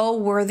so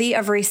worthy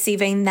of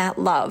receiving that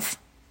love.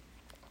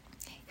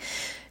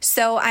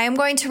 So I am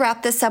going to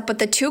wrap this up with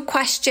the 2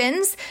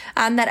 questions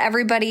that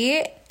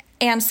everybody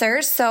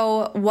answers.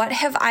 So what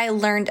have I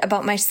learned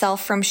about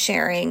myself from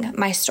sharing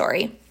my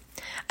story?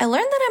 I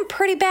learned that I'm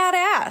pretty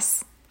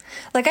badass.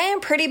 Like, I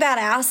am pretty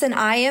badass and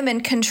I am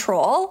in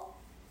control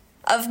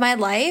of my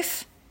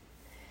life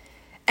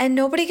and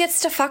nobody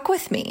gets to fuck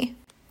with me.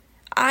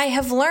 I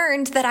have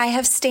learned that I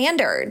have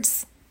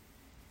standards,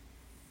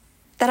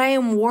 that I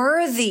am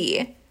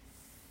worthy.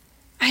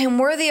 I am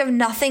worthy of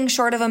nothing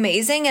short of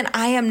amazing, and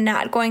I am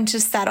not going to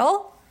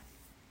settle.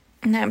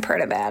 And I'm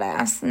pretty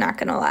badass, not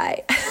gonna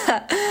lie.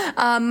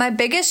 My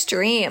biggest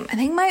dream, I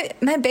think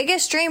my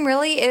biggest dream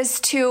really is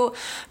to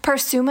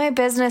pursue my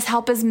business,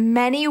 help as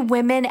many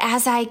women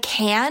as I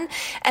can,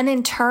 and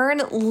in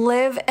turn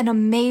live an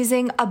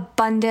amazing,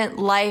 abundant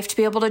life, to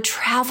be able to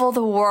travel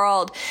the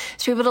world,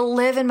 to be able to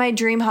live in my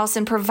dream house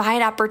and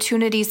provide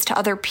opportunities to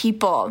other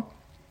people,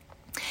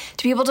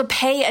 to be able to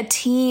pay a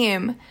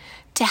team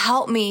to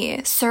help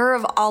me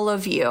serve all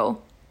of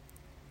you,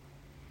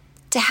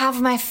 to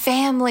have my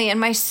family and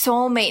my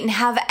soulmate and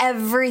have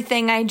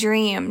everything I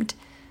dreamed,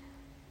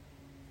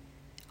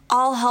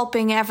 all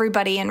helping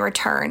everybody in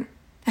return,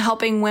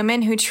 helping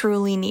women who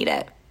truly need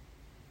it,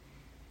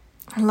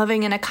 and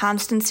living in a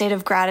constant state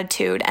of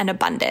gratitude and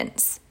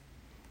abundance.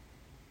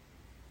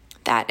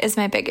 That is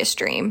my biggest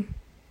dream,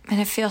 and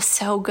it feels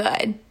so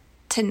good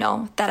to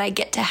know that I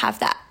get to have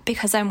that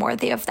because I'm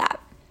worthy of that.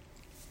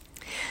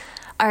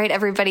 All right,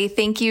 everybody,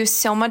 thank you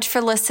so much for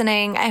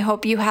listening. I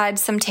hope you had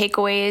some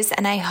takeaways,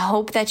 and I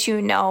hope that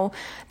you know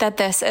that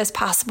this is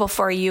possible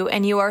for you,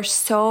 and you are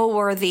so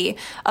worthy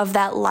of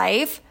that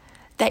life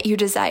that you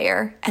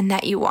desire and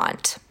that you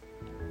want.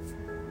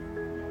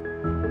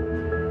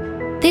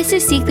 This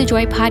is Seek the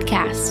Joy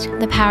Podcast,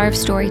 the power of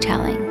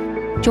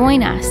storytelling.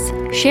 Join us,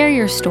 share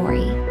your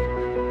story.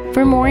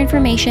 For more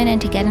information and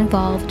to get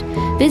involved,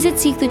 visit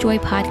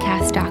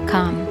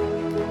seekthejoypodcast.com.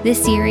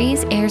 This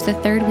series airs the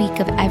 3rd week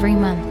of every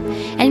month,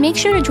 and make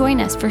sure to join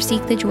us for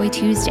Seek the Joy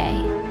Tuesday.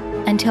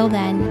 Until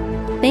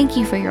then, thank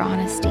you for your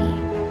honesty.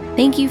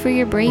 Thank you for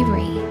your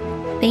bravery.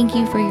 Thank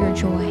you for your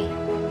joy.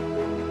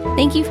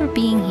 Thank you for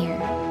being here,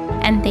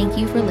 and thank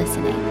you for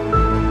listening.